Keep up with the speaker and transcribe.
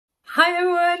Hi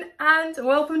everyone and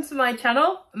welcome to my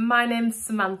channel. My name's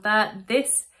Samantha.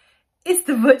 This is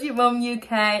the Budget Mum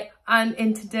UK and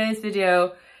in today's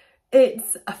video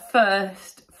it's a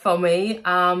first for me.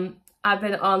 I've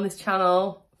been on this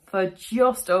channel for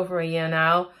just over a year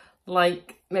now,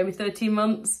 like maybe 13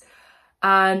 months,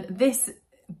 and this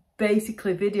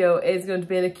basically video is going to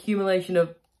be an accumulation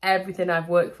of everything I've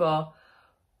worked for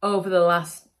over the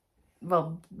last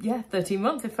 13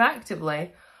 months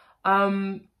effectively.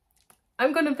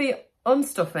 I'm going to be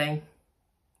unstuffing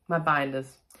my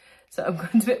binders. So I'm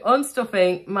going to be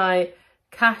unstuffing my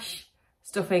cash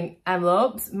stuffing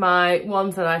envelopes, my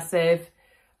ones that I save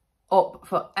up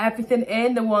for everything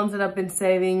in, the ones that I've been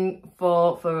saving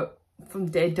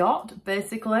from day dot,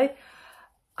 basically.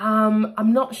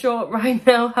 I'm not sure right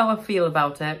now how I feel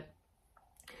about it,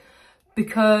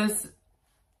 because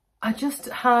I just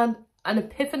had an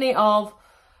epiphany of,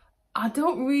 I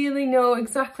don't really know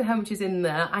exactly how much is in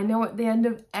there. I know at the end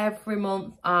of every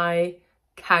month I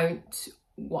count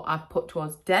what I've put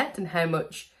towards debt and how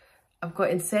much I've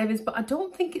got in savings, but I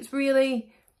don't think it's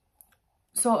really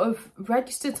sort of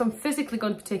registered. So I'm physically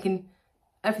going to be taking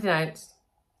everything out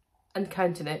and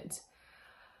counting it.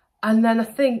 And then I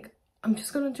think I'm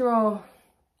just going to draw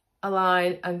a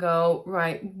line and go,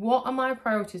 right, what are my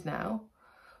priorities now?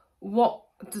 What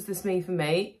does this mean for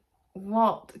me?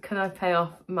 What can I pay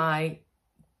off my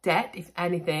debt, if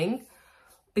anything?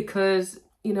 Because,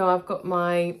 you know, I've got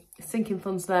my sinking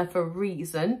funds there for a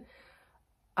reason.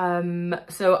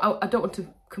 So I don't want to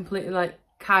completely like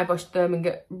kibosh them and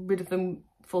get rid of them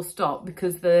full stop,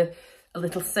 because they're a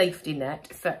little safety net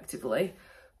effectively.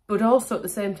 But also at the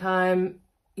same time,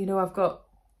 you know, I've got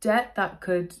debt that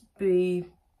could be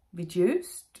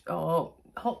reduced, or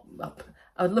I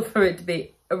would love for it to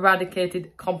be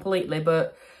eradicated completely,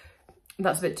 but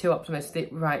that's a bit too optimistic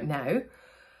right now.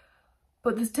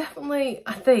 But there's definitely,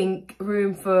 I think,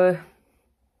 room for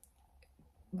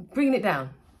bringing it down,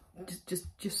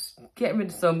 just getting rid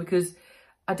of some, because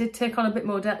I did take on a bit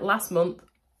more debt last month,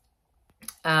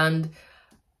 and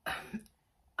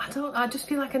I just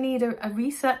feel like I need a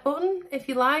reset button, if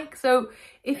you like. So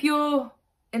if you're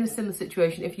in a similar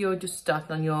situation, if you're just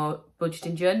starting on your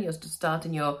budgeting journey, you're just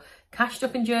starting your cash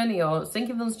stuffing journey or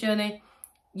sinking funds journey,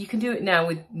 you can do it now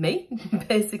with me,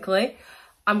 basically.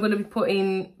 I'm going to be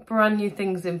putting brand new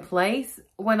things in place.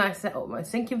 When I set up my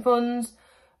sinking funds,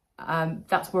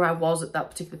 that's where I was at that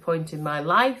particular point in my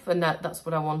life, and that's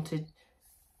what I wanted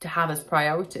to have as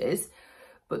priorities.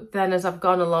 But then as I've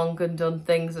gone along and done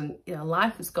things, and you know,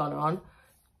 life has gone on,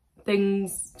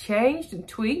 things changed and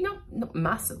tweaked, not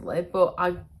massively, but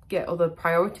I get other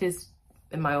priorities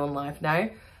in my own life now.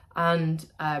 And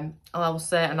I'll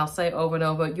say it over and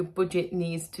over, your budget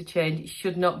needs to change. It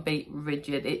should not be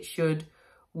rigid. It should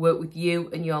work with you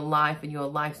and your life and your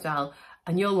lifestyle,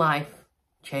 and your life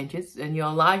changes, and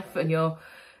your life and your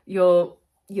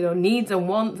you know, needs and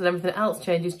wants and everything else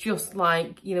changes. Just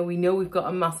like, you know, we know we've got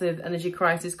a massive energy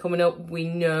crisis coming up. We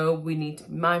know we need to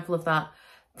be mindful of that.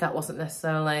 That wasn't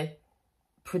necessarily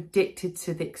predicted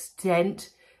to the extent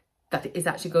that it is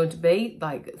actually going to be,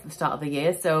 like at the start of the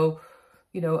year. So,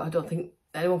 you know, I don't think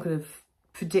anyone could have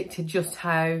predicted just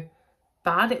how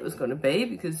bad it was going to be,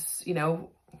 because, you know,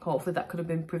 hopefully that could have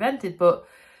been prevented. But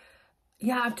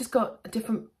yeah, I've just got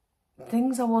different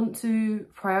things I want to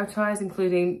prioritise,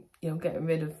 including, you know, getting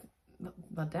rid of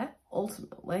my debt,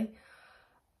 ultimately.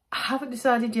 I haven't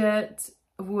decided yet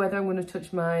whether I'm going to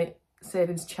touch my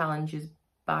savings challenges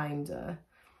binder.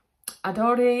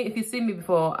 If you've seen me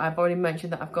before, I've already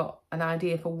mentioned that I've got an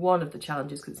idea for one of the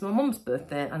challenges, because it's my mum's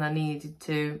birthday and I needed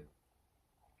to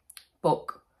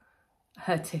book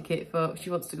her ticket for,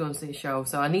 she wants to go and see a show,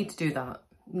 so I need to do that.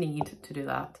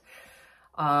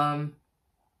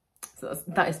 So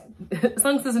that is, as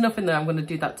long as there's enough in there, I'm going to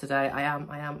do that today. I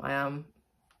am.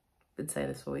 Been saying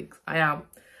this for weeks. I am.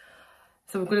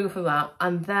 So we're going to go for that,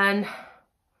 and then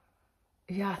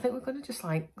yeah, I think we're going to just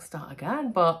like start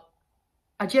again. But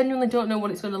I genuinely don't know what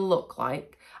it's going to look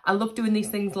like. I love doing these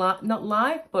things not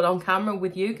live, but on camera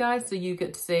with you guys, so you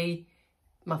get to see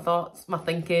my thoughts, my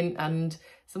thinking, and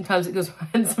sometimes it goes right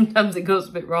and sometimes it goes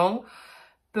a bit wrong.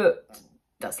 But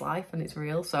that's life and it's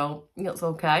real, so that's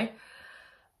okay.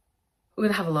 We're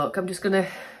going to have a look. I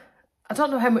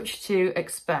don't know how much to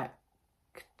expect.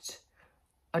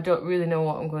 I don't really know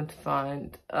what I'm going to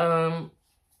find. And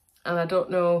I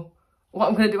don't know what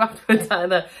I'm going to do afterwards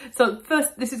either. So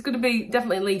first, this is going to be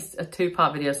definitely at least a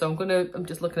 2-part video. So I'm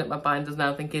just looking at my binders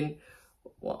now thinking,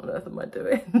 what on earth am I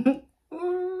doing?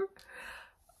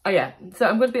 Oh yeah, so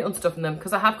I'm going to be unstuffing them,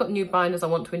 because I have got new binders I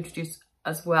want to introduce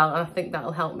as well. And I think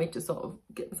that'll help me to sort of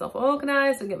get myself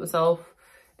organised and get myself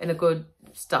in a good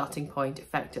starting point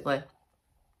effectively.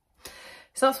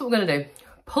 So that's what we're going to do.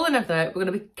 Pulling everything out, we're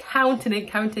going to be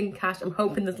counting cash. I'm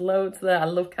hoping there's loads there. I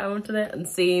love counting it and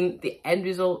seeing the end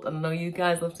result. And I know you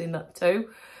guys love seeing that too.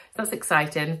 So that's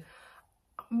exciting.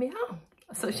 Yeah.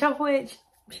 So shall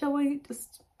we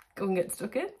just go and get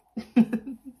stuck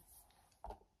in?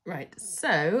 Right,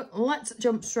 so let's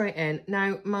jump straight in.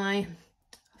 Now, my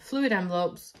fluid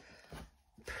envelopes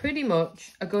pretty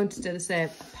much are going to stay the same,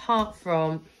 apart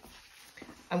from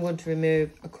I'm going to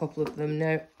remove a couple of them.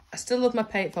 Now, I still love my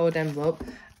pay it forward envelope,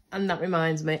 and that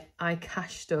reminds me, I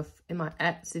cash stuff in my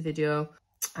Etsy video.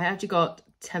 I actually got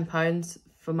 £10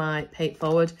 for my pay it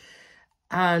forward,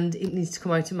 and it needs to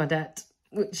come out of my debt,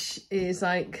 which is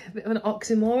like a bit of an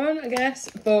oxymoron, I guess,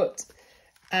 but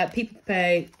people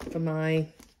pay for my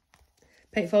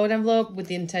pay it forward envelope with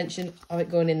the intention of it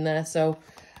going in there, so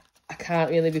I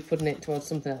can't really be putting it towards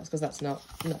something else because that's not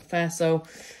fair. So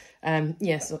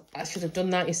yeah, so I should have done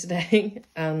that yesterday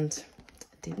and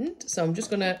didn't, so I'm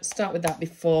just gonna start with that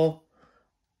before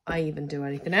I even do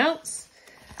anything else.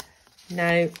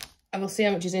 Now I will see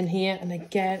how much is in here, and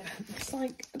again, it's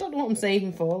like, I don't know what I'm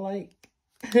saving for, like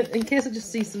in case I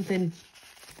just see something.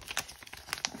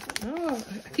 Oh,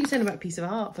 I keep saying about a piece of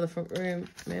art for the front room,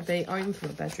 maybe, or even for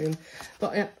my bedroom,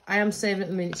 but I am saving at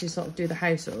the minute to sort of do the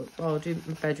house up, or do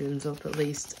my bedrooms up at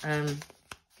least, and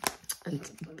a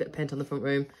bit of paint on the front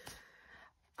room.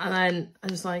 And then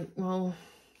I was like, well,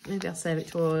 maybe I'll save it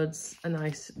towards a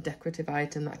nice decorative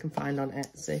item that I can find on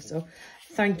Etsy. So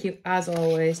thank you, as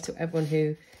always, to everyone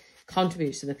who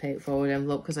contributes to the pay it forward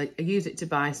envelope, because I use it to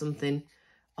buy something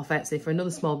off Etsy for another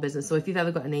small business. So if you've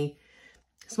ever got any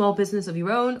small business of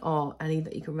your own, or any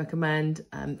that you can recommend,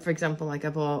 for example, like I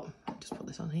bought, I'll just put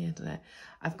this on here today,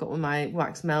 I've got one of my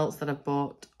wax melts that I've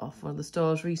bought off one of the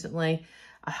stores recently.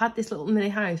 I had this little mini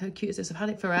house. How cute is this? I've had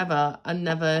it forever and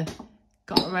never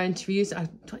got around to use it. I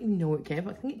don't even know where it came from.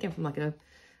 I think it came from like a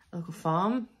local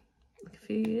farm like a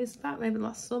few years back, maybe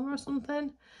last summer or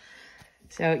something.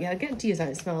 So yeah, getting to use that,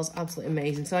 it smells absolutely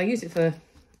amazing. So I use it for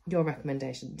your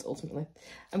recommendations, ultimately.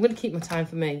 I'm going to keep my time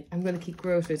for me. I'm going to keep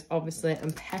groceries, obviously,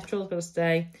 and petrol's going to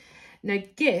stay. Now,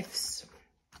 gifts,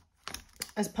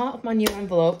 as part of my new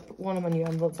envelope, one of my new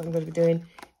envelopes that I'm going to be doing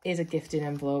is a gifting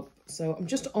envelope. So I'm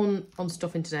just on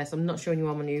stuffing today, so I'm not showing you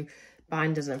all my new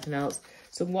binders and everything else.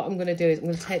 So what I'm going to do is I'm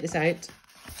going to take this out,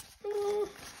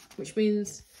 which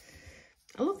means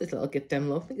I love this little gift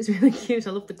envelope. I think it's really cute.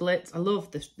 I love the glitz. I love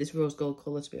this rose gold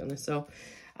colour, to be honest. So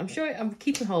I'm sure I'm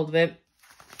keeping hold of it,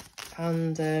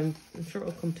 and I'm sure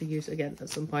it'll come to use again at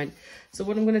some point. So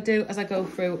what I'm going to do as I go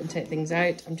through and take things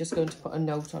out, I'm just going to put a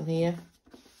note on here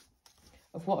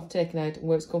of what I've taken out and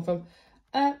where it's come from.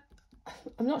 I'm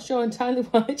not sure entirely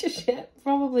why just yet.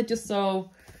 Probably just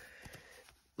so,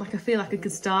 like, I feel like I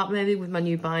could start maybe with my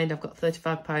new bind. I've got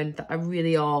 £35 that I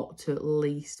really ought to at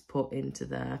least put into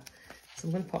there. So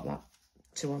I'm going to pop that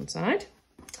to one side.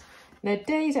 Now,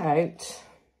 days out,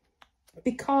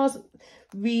 because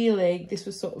really this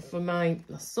was sort of for my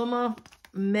summer,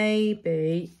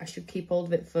 maybe I should keep hold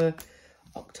of it for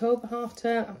October half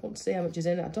term. I want to see how much is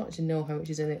in it. I don't actually know how much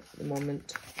is in it at the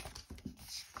moment.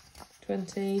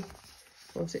 20,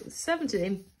 40,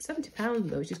 70 £70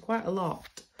 though, which is quite a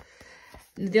lot.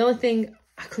 The only thing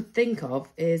I could think of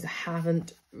is I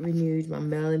haven't renewed my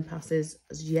mailing passes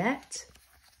as yet.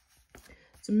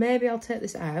 So maybe I'll take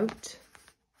this out.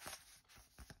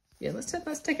 Yeah, let's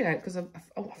take it out, because I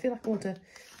feel like I want a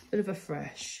bit of a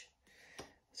fresh.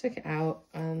 Take it out,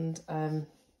 and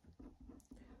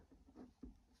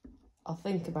I'll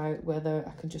think about whether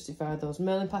I can justify those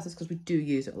mailing passes, because we do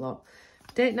use it a lot.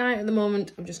 Date night at the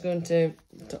moment, I'm just going to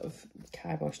sort of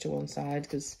kibosh to one side,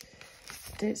 because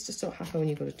dates just don't happen when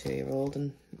you've got a 2-year-old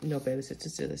and no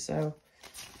babysitters do this. So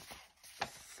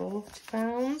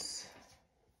 £40.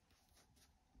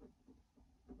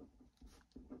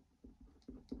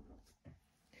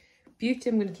 Beauty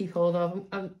I'm going to keep hold of.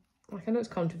 Like, I know it's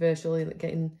controversial, like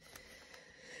getting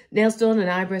nails done and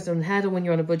eyebrows done and hair done when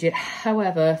you're on a budget.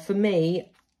 However, for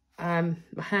me, my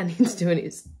hair needs doing.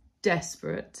 It's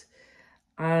desperate,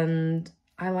 and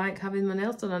I like having my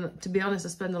nails done. And to be honest, I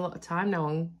spend a lot of time now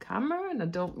on camera, and I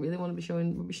don't really want to be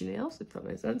showing rubbish nails, if that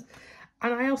makes sense.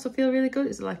 And I also feel really good.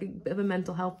 It's like a bit of a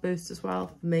mental health boost as well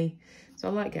for me. So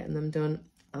I like getting them done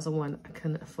as and when I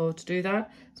can afford to do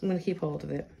that. So I'm going to keep hold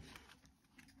of it.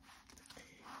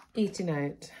 Eating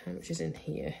out, how much is in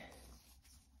here?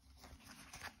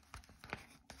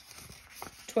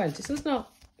 20, so it's not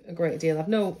a great deal. I've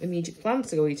no immediate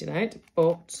plans to go eating out,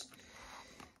 but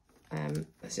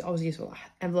it's always a useful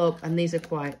envelope, and these are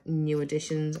quite new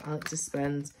additions. Alex's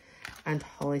spends and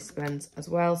Holly spends as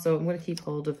well, so I'm going to keep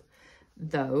hold of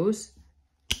those.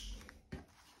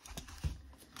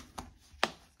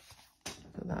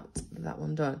 that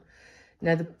one done.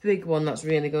 Now the big one that's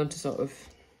really going to sort of,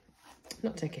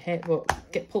 not take a hit,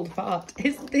 but get pulled apart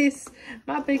is this,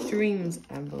 my big dreams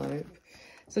envelope.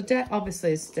 So debt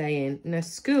obviously is staying. Now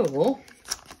school,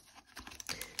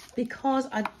 because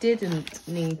I didn't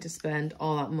need to spend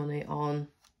all that money on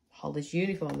Holly's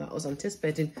uniform that I was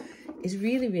anticipating, is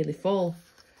really, really full.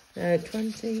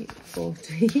 20,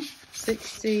 40,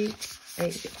 60, 80,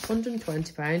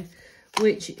 £120,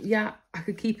 which, yeah, I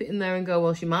could keep it in there and go,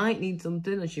 well, she might need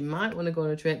something or she might want to go on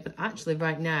a trip. But actually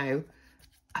right now,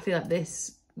 I feel like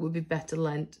this would be better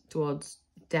lent towards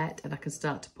debt, and I can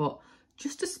start to put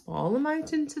just a small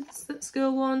amount into the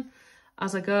school one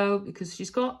as I go, because she's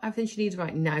got everything she needs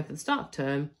right now for the start of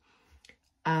term.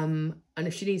 And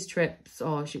if she needs trips,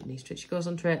 or she goes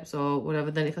on trips or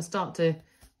whatever, then if I start to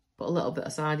put a little bit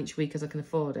aside each week as I can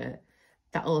afford it,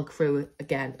 that'll accrue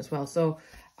again as well. So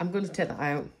I'm going to take that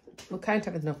out. We'll count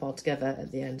everything up all together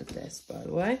at the end of this, by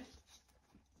the way.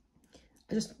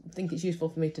 I just think it's useful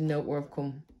for me to note where I've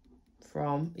come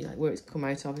from, you know, where it's come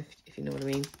out of, if you know what I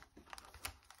mean.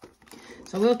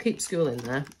 So I will keep school in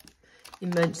there.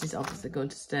 Emergencies obviously going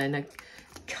to stay. Now,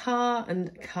 car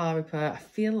and car repair, I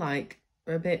feel like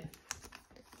we're a bit...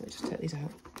 Let me just take these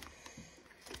out.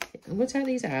 I'm going to take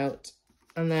these out,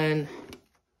 and then...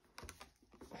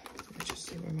 Let me just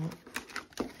see where I'm at.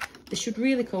 This should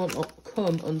really come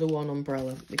under one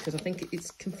umbrella, because I think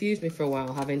it's confused me for a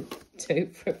while having two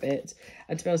for a bit.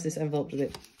 And to be honest, this envelope's a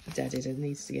bit deaded and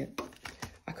needs to get...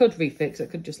 I could refix it, I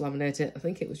could just laminate it. I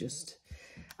think it was just...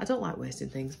 I don't like wasting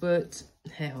things, but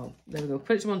hey ho, there we go.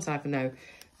 Put it to one side for now.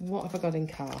 What have I got in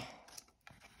car?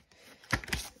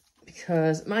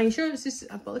 Because my insurance is...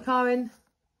 I bought the car in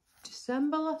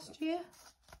December last year.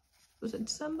 Was it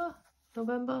December?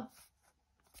 November?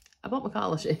 I bought my car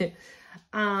last year.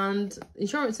 And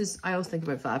insurance is, I always think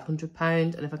about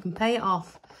 £500. And if I can pay it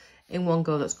off in one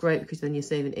go, that's great, because then you're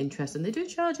saving interest. And they do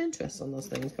charge interest on those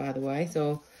things, by the way.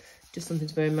 So just something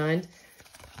to bear in mind.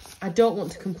 I don't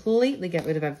want to completely get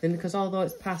rid of everything, because although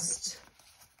it's past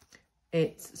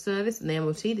its service and the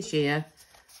MOT this year,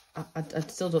 I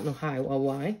still don't know how or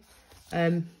why.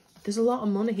 There's a lot of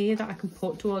money here that I can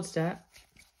put towards debt.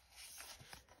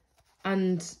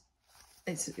 And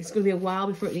it's going to be a while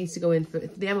before it needs to go in. For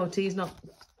the MOT is not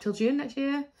till June next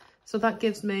year. So that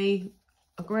gives me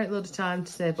a great load of time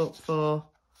to save up for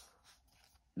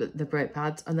the brake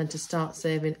pads, and then to start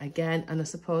saving again. And I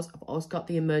suppose I've always got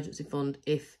the emergency fund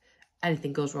if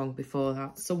anything goes wrong before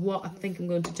that. So what I think I'm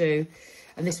going to do,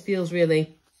 and this feels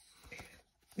really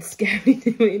scary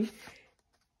doing,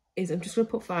 is I'm just going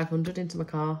to put 500 into my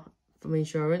car for my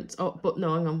insurance. Oh, but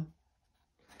no, hang on.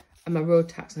 And my road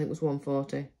tax, I think, was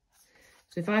 140.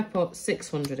 So if I put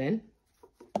 600 in,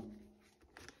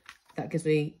 that gives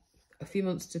me a few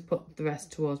months to put the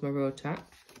rest towards my road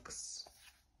tax.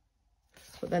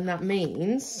 But then that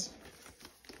means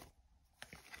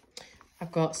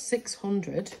I've got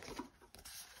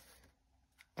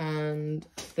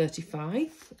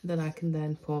 635 that I can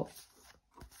then put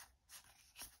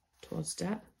towards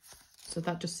debt. So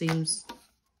that just seems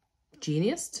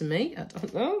genius to me. I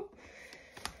don't know.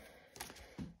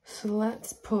 So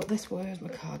let's put this. Where's my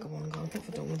cargo one gone? What have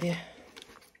I done with you?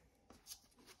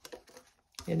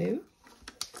 You know?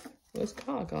 Where's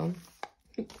car gone?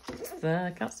 It's there.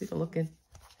 I can't see for looking.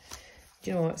 Do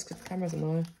you know what? It's because the camera's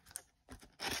annoying.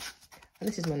 And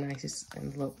this is my nicest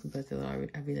envelope compared to the other.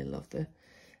 I really love the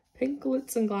pink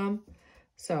glitz and glam.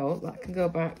 So that can go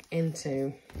back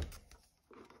into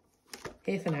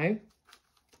here for now.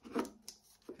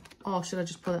 Or should I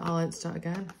just pull it all out and start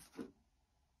again?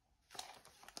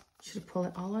 Should I pull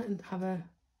it all out and have a...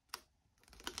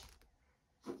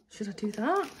 Should I do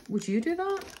that? Would you do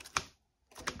that?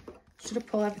 Should I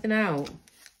pull everything out?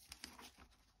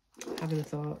 Having a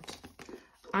thought.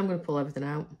 I'm going to pull everything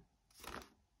out.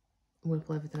 I'm going to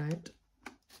pull everything out.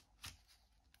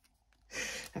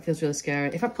 That feels really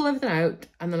scary. If I pull everything out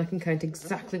and then I can count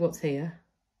exactly what's here,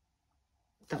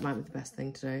 that might be the best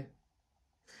thing to do.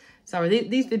 Sorry,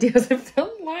 these videos are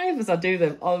filmed live as I do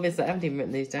them. Obviously, I haven't even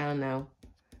written these down now.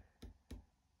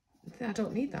 I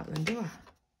don't need that then, do I?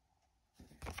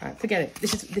 Alright, forget it.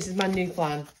 This is my new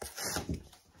plan.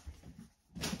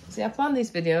 See, I plan these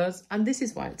videos, and this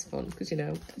is why it's fun, because, you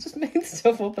know, I just make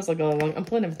stuff up as I go along. I'm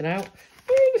pulling everything out.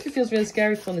 If it feels really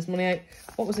scary pulling this money out.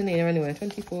 What was in here anyway?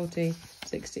 20, 40,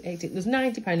 60, 80. There's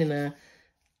 £90 in there.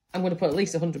 I'm going to put at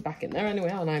least 100 back in there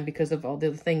anyway, aren't I? Because of all the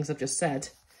other things I've just said.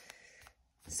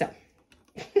 So.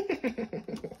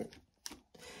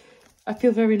 I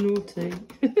feel very naughty.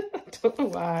 I don't know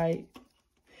why.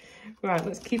 Right,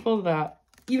 let's keep all of that.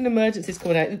 Even emergencies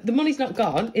coming out. The money's not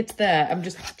gone. It's there. I'm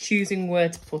just choosing where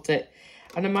to put it.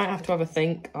 And I might have to have a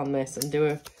think on this and do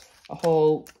a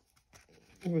whole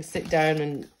sit down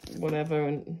and whatever.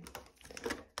 And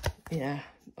yeah,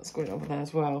 that's going over there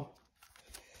as well.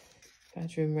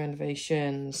 Bedroom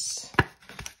renovations.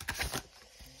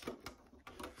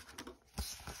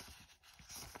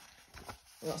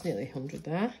 That's nearly 100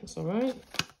 there. That's all right.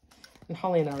 And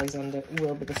Holly and Alexander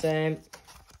will be the same.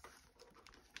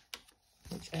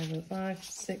 Whichever, 500,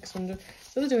 600.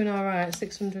 So they're doing all right.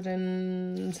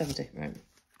 670, right?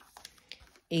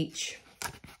 Each.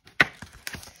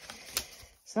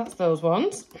 So that's those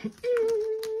ones.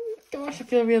 Gosh, I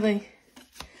feel really...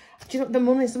 Do you know, the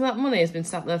money, some of that money has been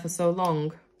sat there for so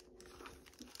long.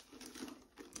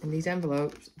 And these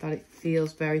envelopes, that it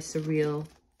feels very surreal.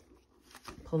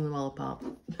 Pulling them all apart.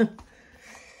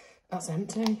 That's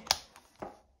empty.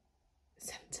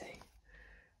 It's empty.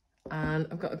 And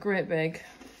I've got a great big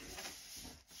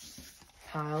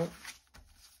pile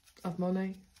of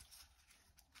money.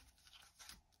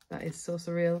 That is so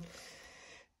surreal.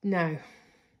 Now,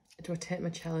 do I take my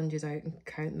challenges out and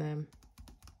count them?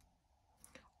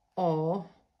 Or,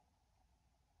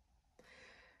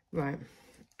 right,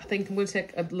 I think I'm going to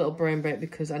take a little brain break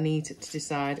because I need to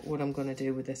decide what I'm going to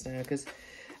do with this now. Because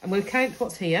I'm going to count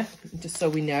what's here, just so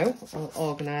we know, or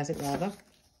organise it rather.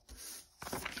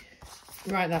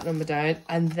 Write that number down,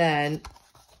 and then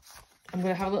I'm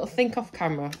going to have a little think off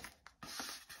camera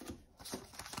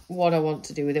what I want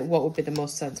to do with it, what would be the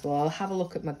most sensible. I'll have a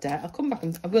look at my debt. I'll come back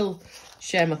and I will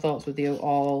share my thoughts with you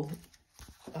all,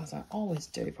 as I always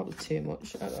do, probably too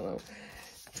much, I don't know.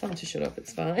 Tell them to shut up,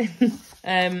 it's fine.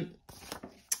 And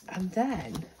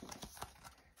then,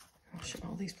 I'll show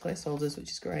all these placeholders,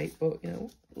 which is great, but, you know,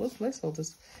 love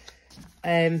placeholders.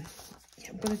 Yeah,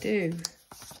 I'm going to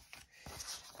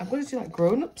do like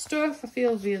grown-up stuff. I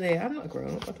feel really, I'm not a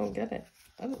grown-up, I don't get it.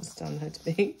 I don't understand how to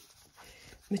be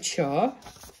mature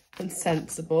and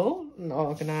sensible and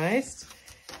organised.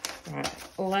 Right,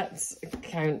 let's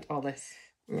count all this.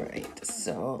 Right,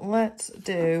 so let's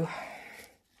do,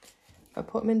 if I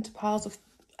put them into piles of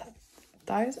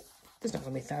 1,000, there's not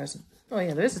going to be 1,000. Oh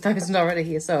yeah, there is 1,000 already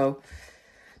here, so,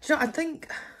 do you know, I think,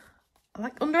 I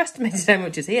like underestimated how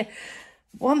much is here.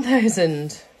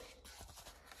 1,000.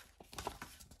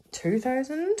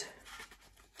 2,000?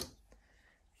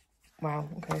 Wow,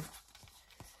 okay.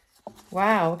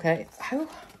 Wow, okay. How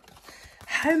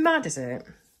mad is it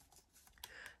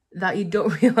that you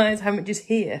don't realise how much is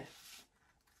here?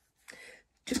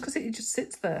 Just because it just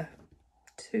sits there.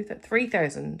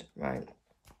 3,000, right.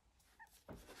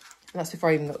 That's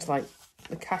before I even got to like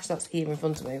the cash that's here in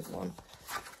front of me. 1,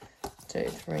 2,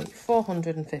 3,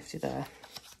 450 there.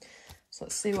 So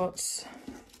let's see what's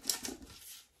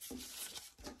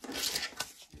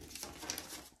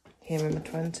here in my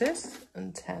 20s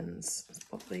and 10s. Let's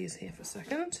pop these here for a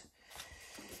second.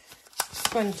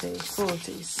 20,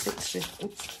 40, 60,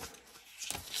 oops,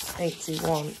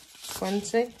 81,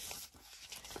 20,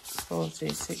 40,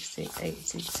 60,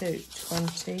 82,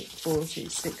 20, 40,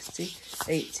 60,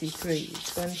 83,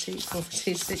 20,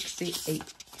 40, 60,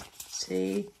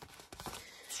 80,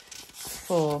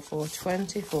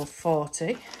 420,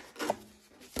 440,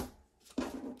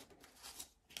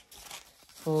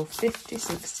 450,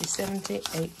 60, 70,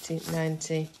 80,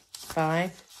 90,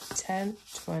 5, 10,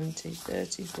 20,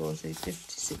 30, 40, 50,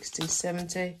 60,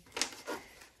 70,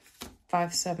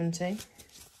 570,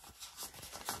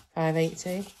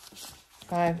 580,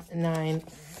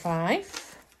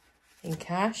 595 in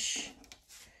cash.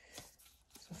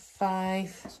 So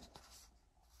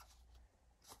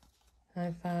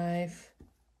 595,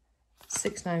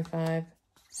 695,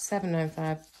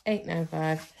 795,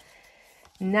 895,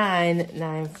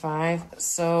 995.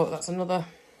 So that's another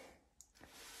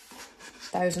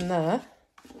 1,000 there.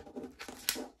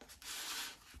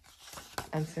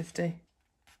 And 50.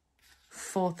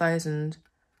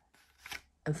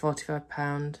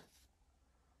 £4,045.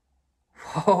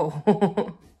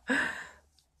 Whoa.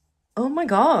 Oh my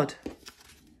God.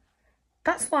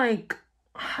 That's like,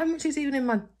 how much is even in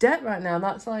my debt right now?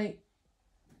 That's like,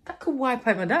 that could wipe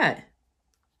out my debt.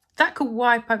 That could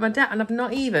wipe out my debt, and I've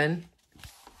not even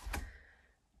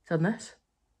done this.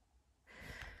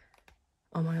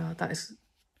 Oh my God, that is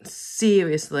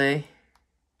seriously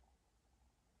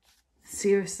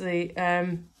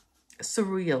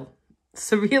surreal.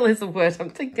 Surreal is the word I'm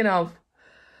thinking of.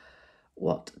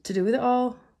 What to do with it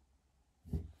all?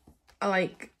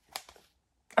 I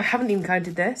haven't even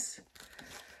counted this.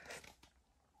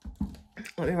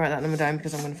 Let me write that number down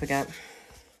because I'm going to forget.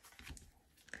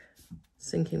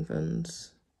 Sinking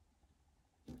funds.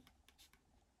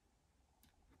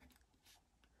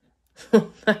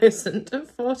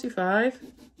 4,045.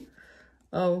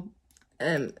 Oh,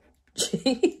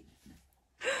 Gee.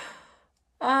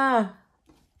 Ah.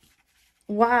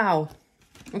 Wow.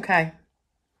 Okay.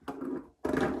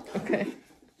 Okay.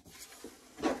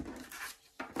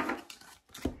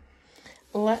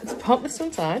 Let's pop this one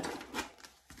aside.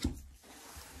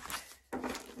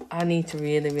 I need to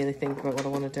really think about what I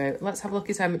want to do. Let's have a look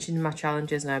at how much in my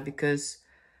challenge is now, because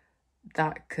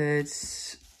that could,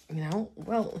 you know,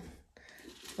 well,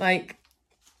 like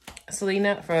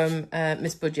Selena from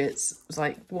Miss Budgets was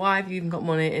like, why have you even got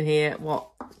money in here? What?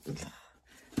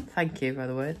 Thank you, by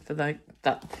the way, for that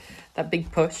big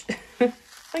push.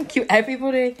 Thank you,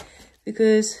 everybody,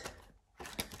 because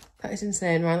that is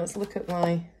insane. Right, let's look at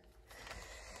my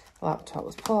laptop.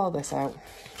 Let's pull all this out.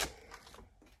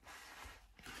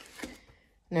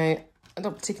 Now, I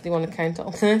don't particularly want to count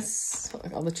on this,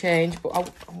 on the change, but I'm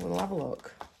going to have a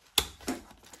look.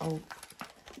 I'll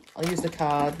use the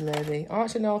card, maybe. Oh,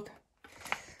 actually, no.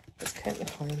 Let's count the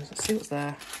coins. Let's see what's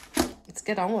there. Let's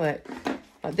get on with it.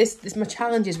 Like this, my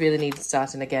challenges really need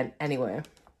starting again anyway.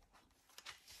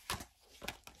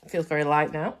 It feels very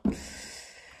light now.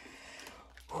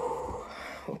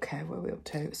 Okay, where are we up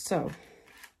to? So,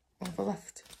 I've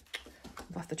left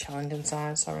the challenge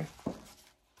inside, sorry.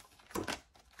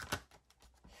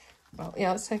 Well,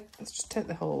 yeah, let's just take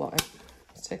the whole lot out.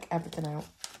 Let's take everything out.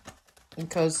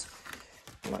 Because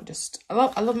I might just, I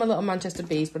love my little Manchester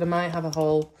bees, but I might have a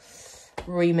whole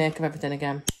remake of everything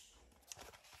again.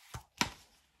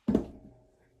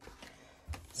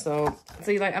 So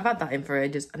see, like, I've had that in for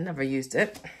ages. I never used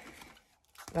it.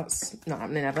 That's not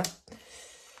happening ever.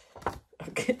 I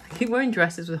keep wearing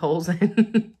dresses with holes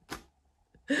in.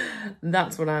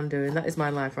 That's what I'm doing. That is my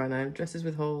life right now. Dresses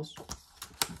with holes.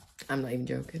 I'm not even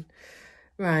joking.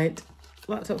 Right.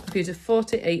 Laptop, computer,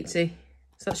 40, 80.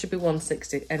 So that should be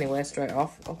 160 anyway, straight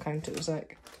off. I'll count it in a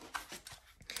sec.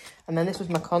 And then this was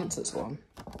my concerts one.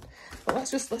 But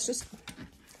let's just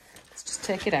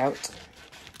take it out.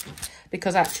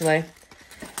 Because actually,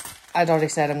 I'd already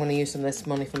said I'm going to use some of this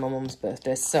money for my mum's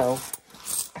birthday. So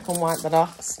I can wipe that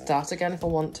off, start again if I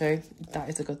want to. That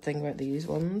is a good thing about these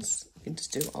ones. You can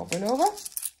just do it over and over.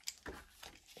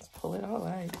 Let's pull it all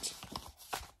out.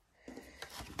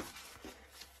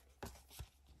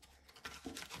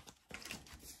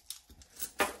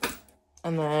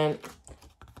 And then,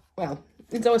 well,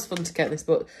 it's always fun to get this,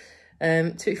 but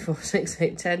 2, 4, 6,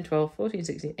 8, 10, 12, 14,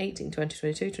 16, 18, 20,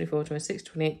 22, 24, 26,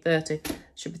 28, 30.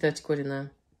 Should be 30 quid in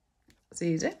there. That's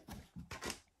easy.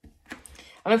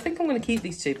 And I think I'm going to keep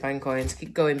these £2 coins,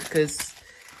 keep going, because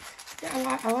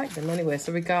yeah, I like them anyway.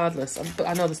 So regardless, but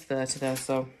I know there's 30 there,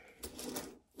 so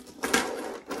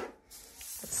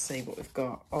let's see what we've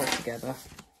got all together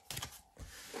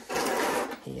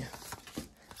here.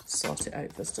 Sort it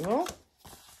out first of all.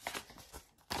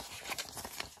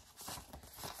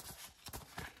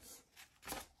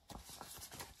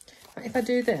 If I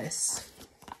do this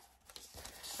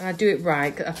and I do it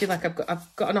right, I feel like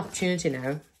I've got an opportunity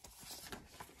now,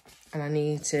 and I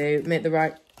need to make the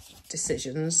right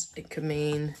decisions. It could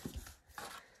mean,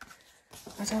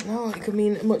 I don't know, it could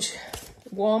mean a much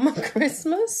warmer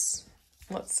Christmas.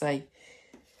 Let's see.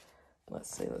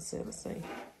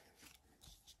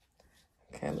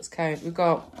 Okay, let's count. We've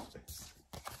got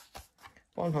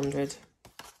 100,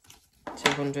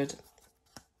 200,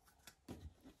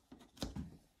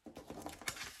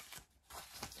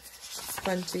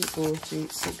 20, 40,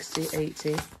 60,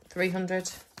 80,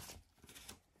 300,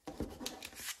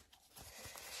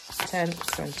 10,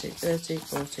 20, 30,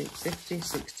 40, 50,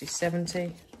 60,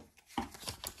 70,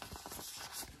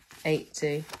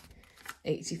 80,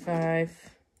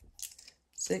 85,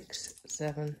 6,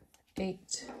 7,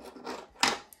 8,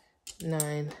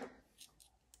 9,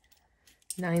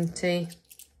 90,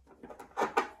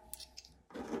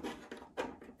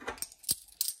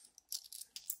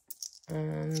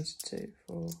 and 1,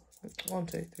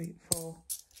 2, 3, 4,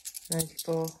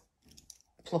 94,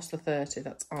 plus the 30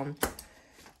 that's on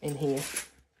in here.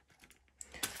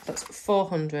 That's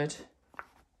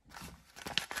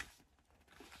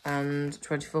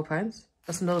 £424.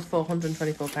 That's another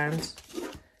 £424.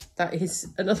 That is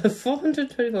another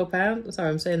 £424. Sorry,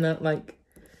 I'm saying that like,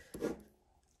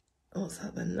 what's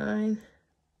that then? 9,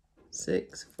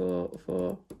 6, 4,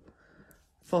 4.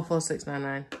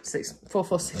 44699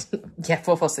 446 yeah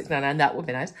 44699. That would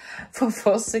be nice.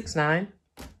 4469.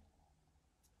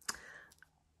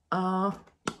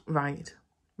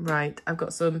 Right, I've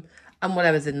got some, and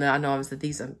whatever's in there. I know obviously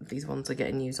these ones are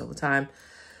getting used all the time,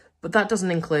 but that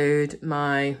doesn't include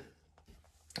my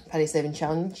penny saving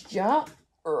challenge jar,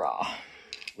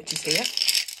 which is here.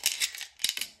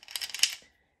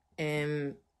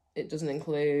 It doesn't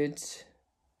include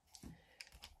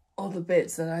other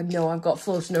bits that I know I've got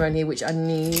floating around here, which I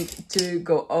need to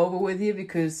go over with you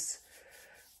because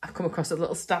I've come across a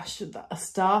little stash that I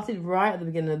started right at the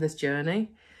beginning of this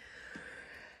journey.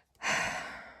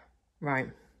 Right.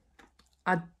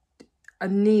 I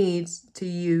need to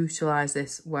utilise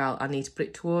this well. I need to put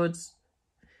it towards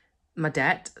my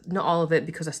debt. Not all of it,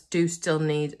 because I do still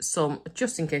need some,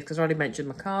 just in case, because I already mentioned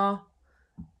my car,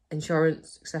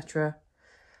 insurance, etc.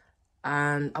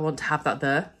 And I want to have that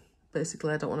there.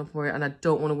 Basically, I don't want to worry, and I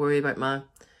don't want to worry about my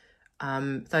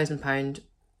 £1,000.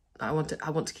 I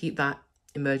want to keep that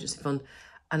emergency fund,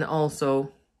 and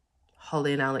also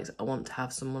Holly and Alex, I want to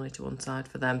have some money to one side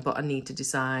for them, but I need to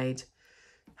decide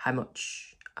how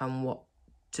much and what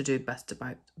to do best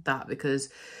about that, because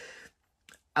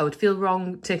I would feel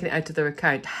wrong taking it out of their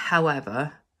account.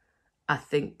 However, I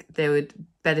think they would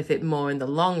benefit more in the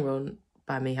long run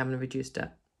by me having a reduced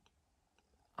debt.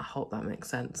 I hope that makes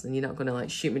sense, and you're not going to like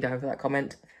shoot me down for that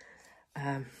comment.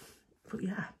 But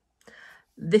yeah,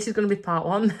 this is going to be part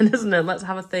one then, isn't it? Let's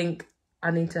have a think.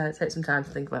 I need to take some time to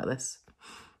think about this.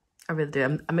 I really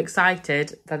do. I'm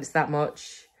excited that it's that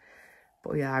much,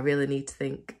 but yeah, I really need to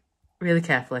think really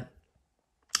carefully.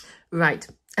 Right,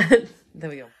 there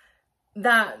we go.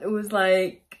 That was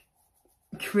like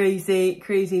crazy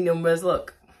numbers.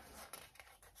 Look,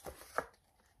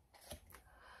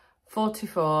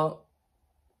 44,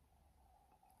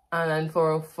 and then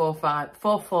 4045,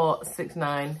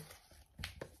 4469.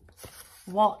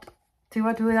 What do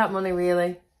I do with that money,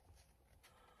 really?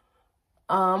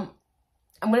 I'm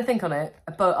going to think on it,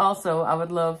 but also I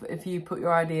would love if you put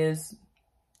your ideas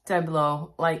down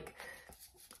below. Like,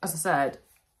 as I said,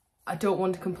 I don't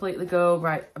want to completely go,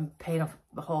 right, I'm paying off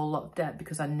the whole lot of debt,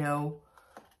 because I know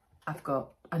I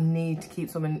need to keep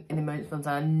some in emergency funds,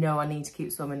 and I know I need to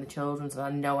keep some in the children's, and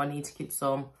I know I need to keep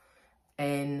some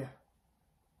in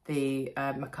the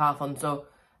my car fund. So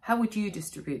how would you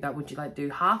distribute that? Would you like do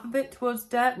half of it towards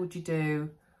debt? Would you do,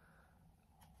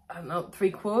 I don't know,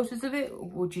 3/4 of it?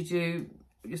 Would you do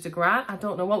just a grand? I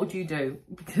don't know. What would you do?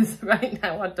 Because right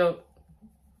now I don't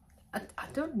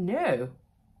know.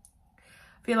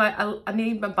 I feel like I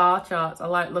need my bar charts. I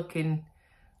like looking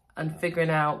and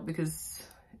figuring out, because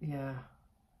yeah,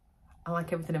 I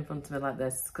like everything in front of me like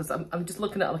this, because I'm just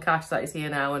looking at all the cash that is here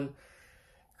now, and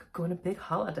could go on a big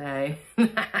holiday.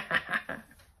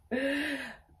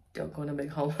 Don't go on a big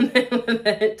holiday with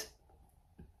it.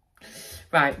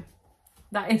 Right,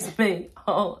 that is me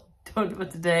all done for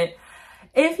today.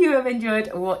 If you have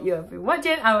enjoyed what you have been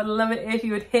watching, I would love it if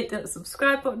you would hit that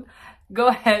subscribe button. Go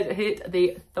ahead, hit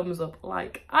the thumbs up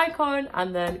like icon,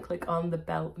 and then click on the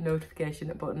bell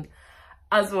notification button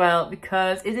as well,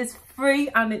 because it is free,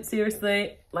 and it's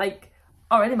seriously like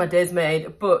already my day's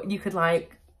made, but you could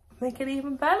like make it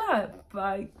even better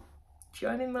by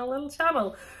joining my little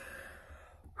channel.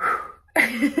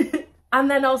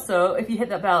 And then also, if you hit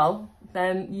that bell,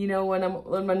 then you know when I'm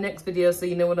on my next video, so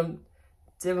you know what I'm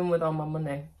doing with all my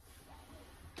money.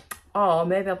 Or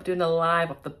maybe I'll be doing a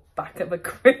live off the back of a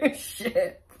cruise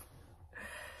ship.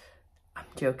 I'm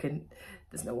joking.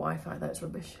 There's no Wi-Fi, that's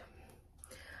rubbish.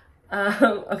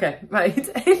 Okay, right.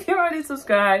 If you're already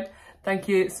subscribed, thank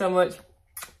you so much.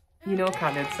 You know I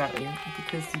can't do without you,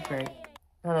 because you're great.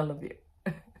 And I love you.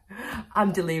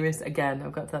 I'm delirious again.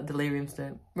 I've got that delirium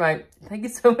state. Right, thank you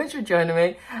so much for joining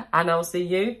me, and I'll see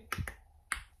you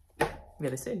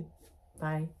really soon.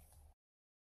 Bye.